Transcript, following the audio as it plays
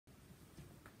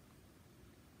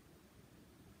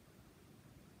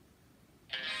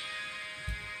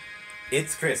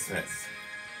It's Christmas.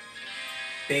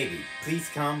 Baby, please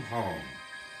come home.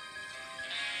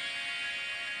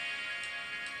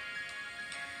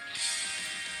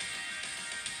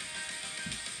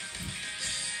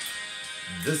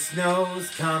 The snow's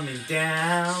coming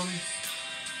down.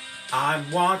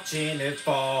 I'm watching it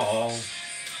fall.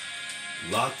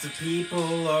 Lots of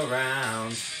people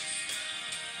around.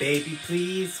 Baby,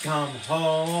 please come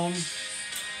home.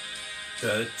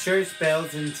 The church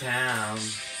bells in town,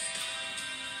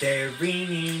 they're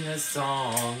ringing a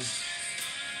song.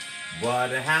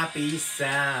 What a happy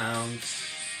sound.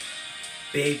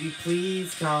 Baby,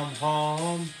 please come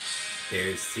home.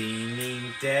 They're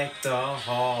singing Deck the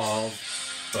Halls,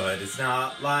 but it's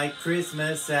not like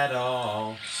Christmas at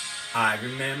all. I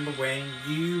remember when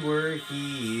you were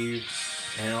here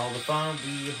and all the fun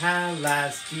we had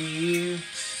last year.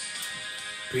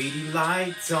 Pretty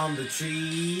lights on the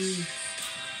tree,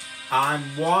 I'm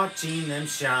watching them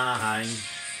shine.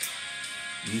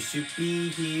 You should be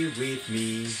here with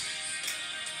me.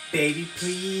 Baby,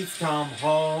 please come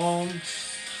home.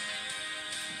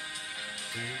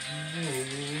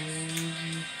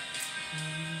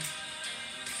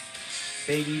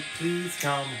 Baby, please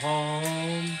come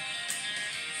home.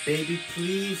 Baby,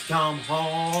 please come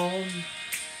home.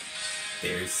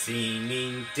 They're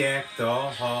singing Deck the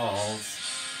Halls,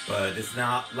 but it's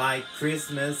not like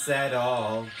Christmas at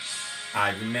all.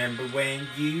 I remember when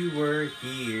you were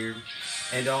here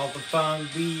and all the fun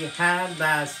we had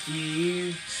last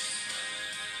year.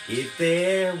 If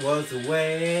there was a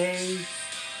way,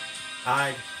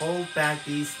 I'd hold back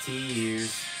these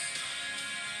tears,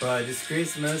 but it's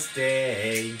Christmas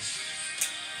Day.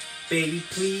 Baby,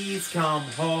 please come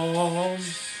home.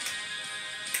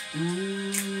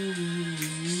 Ooh.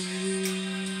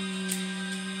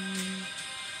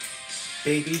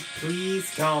 Baby, please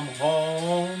come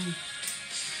home.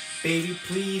 Baby,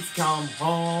 please come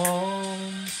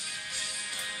home.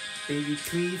 Baby,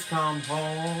 please come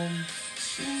home.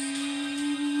 Ooh.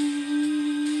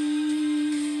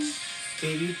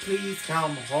 Baby, please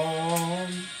come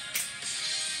home.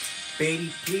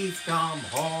 Baby, please come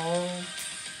home.